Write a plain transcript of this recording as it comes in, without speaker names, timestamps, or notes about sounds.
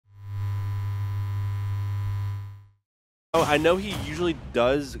I know he usually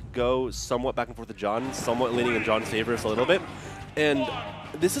does go somewhat back and forth with John, somewhat leaning in John's favor just a little bit. And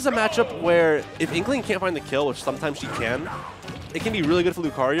this is a matchup where if Inkling can't find the kill, which sometimes she can, it can be really good for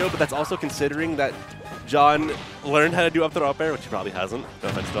Lucario, but that's also considering that John learned how to do up throw up air, which he probably hasn't. No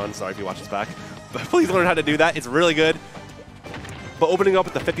offense, John. Sorry if you watch this back. But please learn how to do that. It's really good. But opening up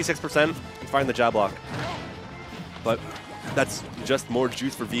with the 56%, you find the jab block. But that's just more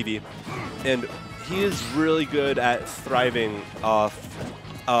juice for Vivi. And he is really good at thriving off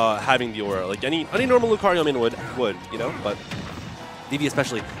having the aura. Like any normal Lucario main would, you know? But Vivi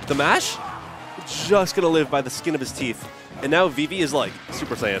especially. The mash, just going to live by the skin of his teeth. And now Vivi is like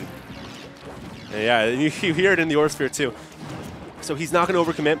Super Saiyan. And yeah, you hear it in the Aura Sphere too. So he's not going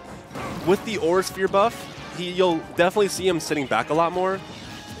to overcommit. With the Aura Sphere buff, you'll definitely see him sitting back a lot more,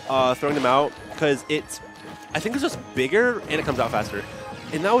 throwing them out, because I think it's just bigger and it comes out faster.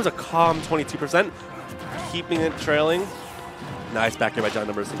 And that was a calm 22%, keeping it trailing. Nice back here by John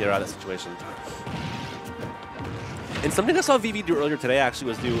Numbers to get her out of that situation. And something I saw Vivi do earlier today actually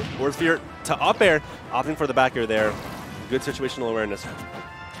was do Aura Sphere to up air, opting for the back air there. Good situational awareness.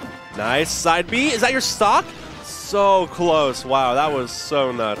 Nice. Side B. Is that your stock? So close. Wow, that was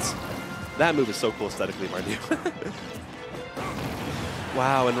so nuts. That move is so cool aesthetically, mind you.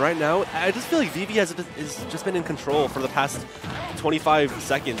 Wow, and right now, I just feel like Vivi has just been in control for the past 25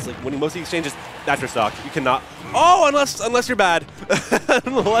 seconds. Like, winning most of the exchanges, that's your stock. You cannot... Oh, unless you're bad.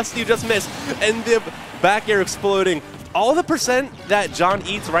 Unless you just miss. And the back air exploding. All the percent that John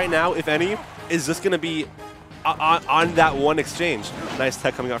eats right now, if any, is just going to be on that one exchange. Nice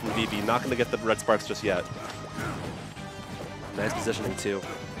tech coming out from Vivi. Not going to get the red sparks just yet. Nice positioning, too.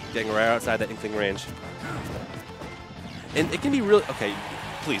 Getting right outside that Inkling range. And it can be really... Okay,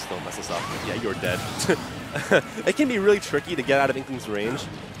 please don't mess this up. Yeah, you're dead. It can be really tricky to get out of Inkling's range,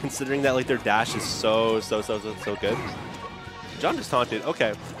 considering that like their dash is so good. John just taunted.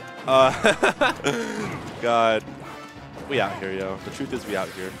 Okay. God. We out here, yo. The truth is we out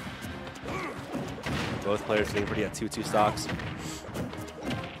here. Both players getting pretty at 2-2 stocks.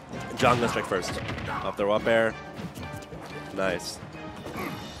 John gonna strike first. Up throw up air. Nice.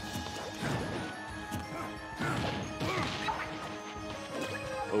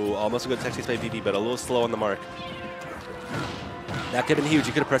 Oh, almost a good tech chase by Vivi, but a little slow on the mark. That could have been huge.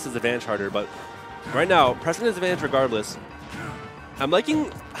 You could have pressed his advantage harder, but right now, pressing his advantage regardless. I'm liking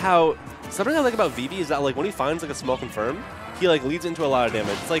how something I like about Vivi is that like when he finds like a small confirm, he like leads into a lot of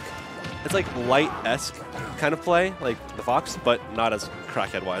damage. It's like light-esque kind of play, like the Fox, but not as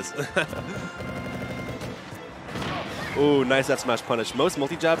crackhead-wise. Ooh, nice F smash punish. Most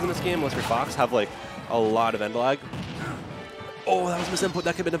multi-jabs in this game, unless you're Fox, have like a lot of end lag. Oh, that was misinput.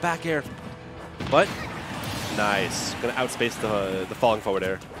 That could have been a back air. But, nice. Gonna outspace the falling forward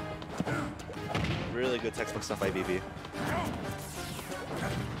air. Really good textbook stuff by Vivi.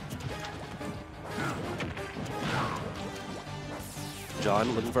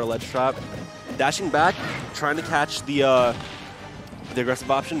 John looking for a ledge trap. Dashing back, trying to catch the aggressive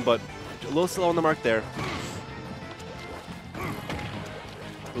option, but a little slow on the mark there.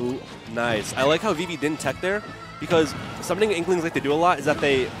 Ooh, nice. I like how Vivi didn't tech there, because something Inklings like to do a lot is that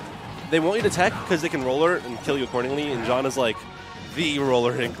they want you to tech because they can roller and kill you accordingly, and John is like the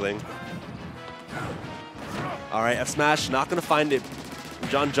roller Inkling. All right, F smash, not gonna find it.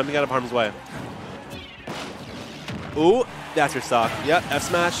 John jumping out of harm's way. Ooh, that's your stock. Yep, F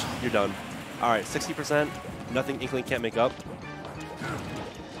smash, you're done. All right, 60%, nothing Inkling can't make up.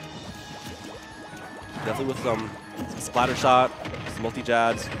 Definitely with some splatter shot, some multi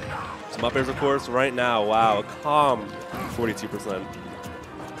jabs. Some up airs, of course, right now. Wow, calm 42%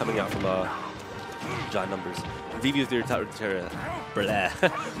 coming out from John Numbers. Vivi with your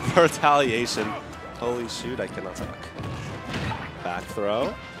retaliation. Holy shoot, I cannot talk. Back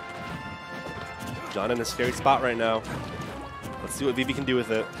throw. John in a scary spot right now. Let's see what Vivi can do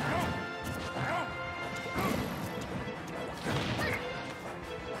with it.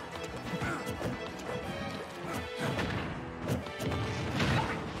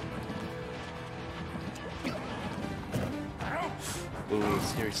 Ooh,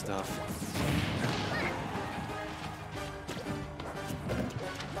 scary stuff.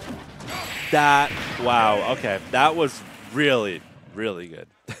 Wow, okay. That was really, really good.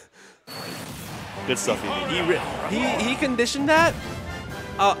 Good stuff, Vivi. He conditioned that,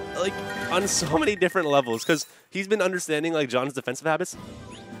 like, on so many different levels, because he's been understanding, like, John's defensive habits.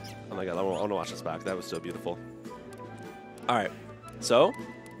 Oh my god, I want to watch this back. That was so beautiful. All right, so,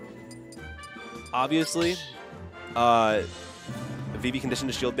 obviously, Vivi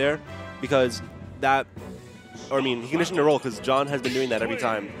conditioned to shield there because that, or I mean, he conditioned to roll because John has been doing that every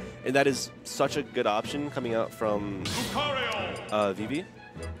time. And that is such a good option coming out from Vivi.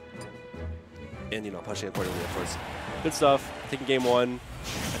 And, you know, punching accordingly, of course. Good stuff. Taking game 1. I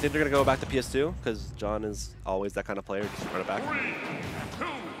think they're going to go back to PS2 because John is always that kind of player. Just run it back.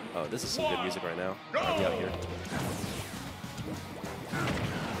 Oh, this is some good music right now. I'll be out here.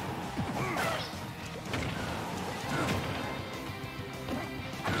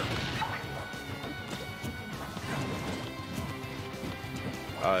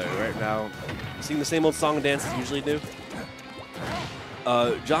 Right now, singing the same old song and dance as usually do.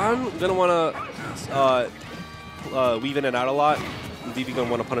 John gonna wanna weave in and out a lot. Vivi gonna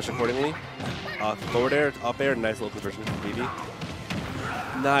wanna punish accordingly. Forward air, up air, nice little conversion from Vivi.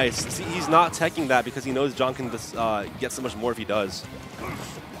 Nice. See, he's not teching that because he knows John can just, get so much more if he does.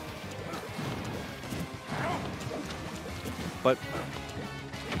 But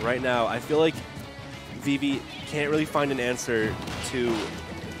right now, I feel like Vivi can't really find an answer to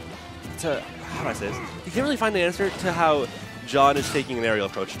how do I say this? He can't really find an answer to how John is taking an aerial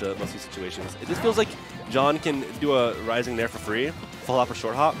approach to most of these situations. It just feels like John can do a rising nair for free, full hop or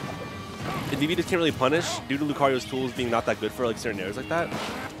short hop. And Vivi just can't really punish due to Lucario's tools being not that good for like certain airs like that.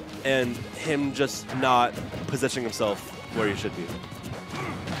 And him just not positioning himself where he should be.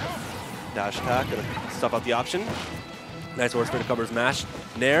 Dash attack, gonna stuff out the option. Nice horse spin covers mash.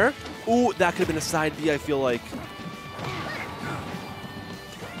 Nair. Ooh, that could have been a side B, I feel like.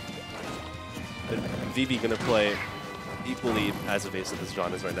 But Vivi gonna play equally as evasive as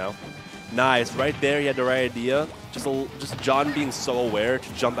John is right now. Nice, right there he had the right idea. Just John being so aware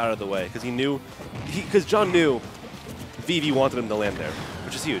to jump out of the way because because John knew Vivi wanted him to land there,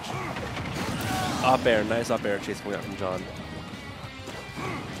 which is huge. Up air, nice up air chase coming out from John.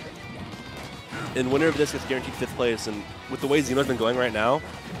 And winner of this gets guaranteed 5th place, and with the way Xeno's been going right now,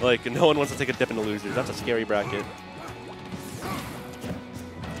 like no one wants to take a dip into losers. That's a scary bracket.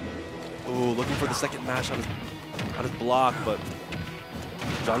 Ooh, looking for the second mash on his block, but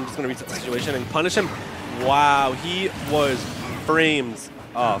John's just gonna reset the situation and punish him. Wow, he was frames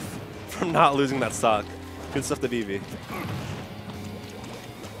off from not losing that stock. Good stuff to Vivi.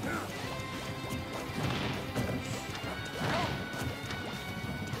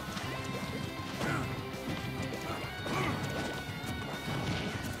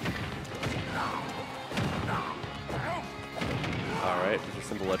 Alright, just a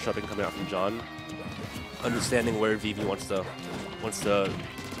simple ledge trapping coming out from John. Understanding where Vivi wants to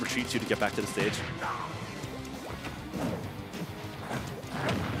retreat to get back to the stage.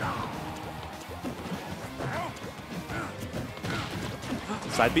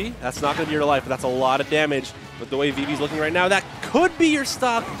 Side B, that's not going to be your life, but that's a lot of damage. With the way Vivi's looking right now, that could be your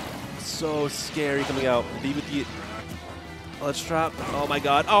stock. So scary coming out. Vivi with the ledge trap. Oh my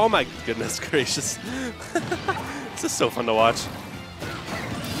god. Oh my goodness gracious. This is so fun to watch.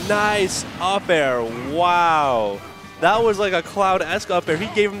 Nice up air. Wow. That was like a Cloud-esque up air.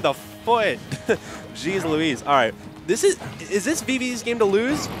 He gave him the foot. Jeez Louise. All right. Is this Vivi's game to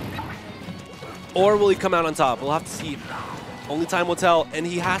lose? Or will he come out on top? We'll have to see. Only time will tell. And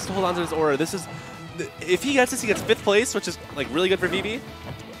he has to hold on to his aura. This is, if he gets this, he gets 5th place, which is like really good for Vivi.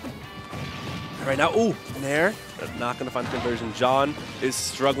 Right now, ooh, Nair. Not going to find the conversion. John is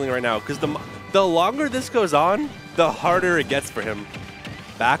struggling right now because the longer this goes on, the harder it gets for him.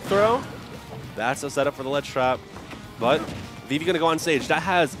 Back throw. That's a setup for the ledge trap. But Vivi going to go on stage. That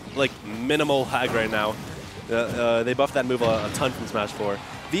has like minimal lag right now. They buffed that move a ton from Smash 4.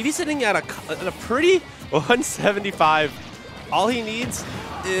 Vivi sitting at a pretty 175. All he needs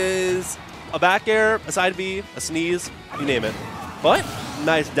is a back air, a side B, a sneeze, you name it. But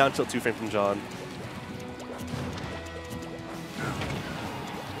nice down tilt 2-frame from John.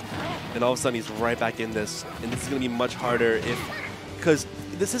 And all of a sudden he's right back in this. And this is going to be much harder because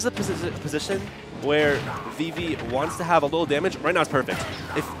this is a position where Vivi wants to have a little damage. Right now it's perfect.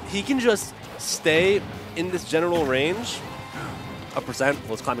 If he can just stay in this general range, a percent,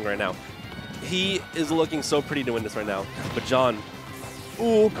 well it's climbing right now. He is looking so pretty to win this right now. But John,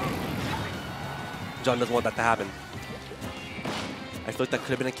 ooh. John doesn't want that to happen. I feel like that could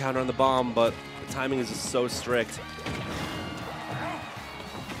have been a counter on the bomb, but the timing is just so strict.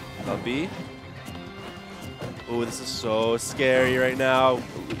 B. Ooh, this is so scary right now.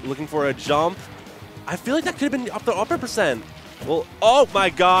 Looking for a jump. I feel like that could have been up the upper percent. Well, oh my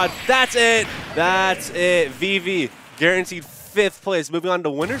god, that's it. That's it. Vivi, guaranteed 5th place. Moving on to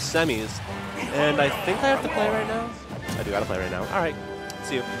winner's semis. And I think I have to play right now. I do gotta play right now. All right,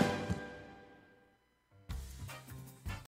 see you.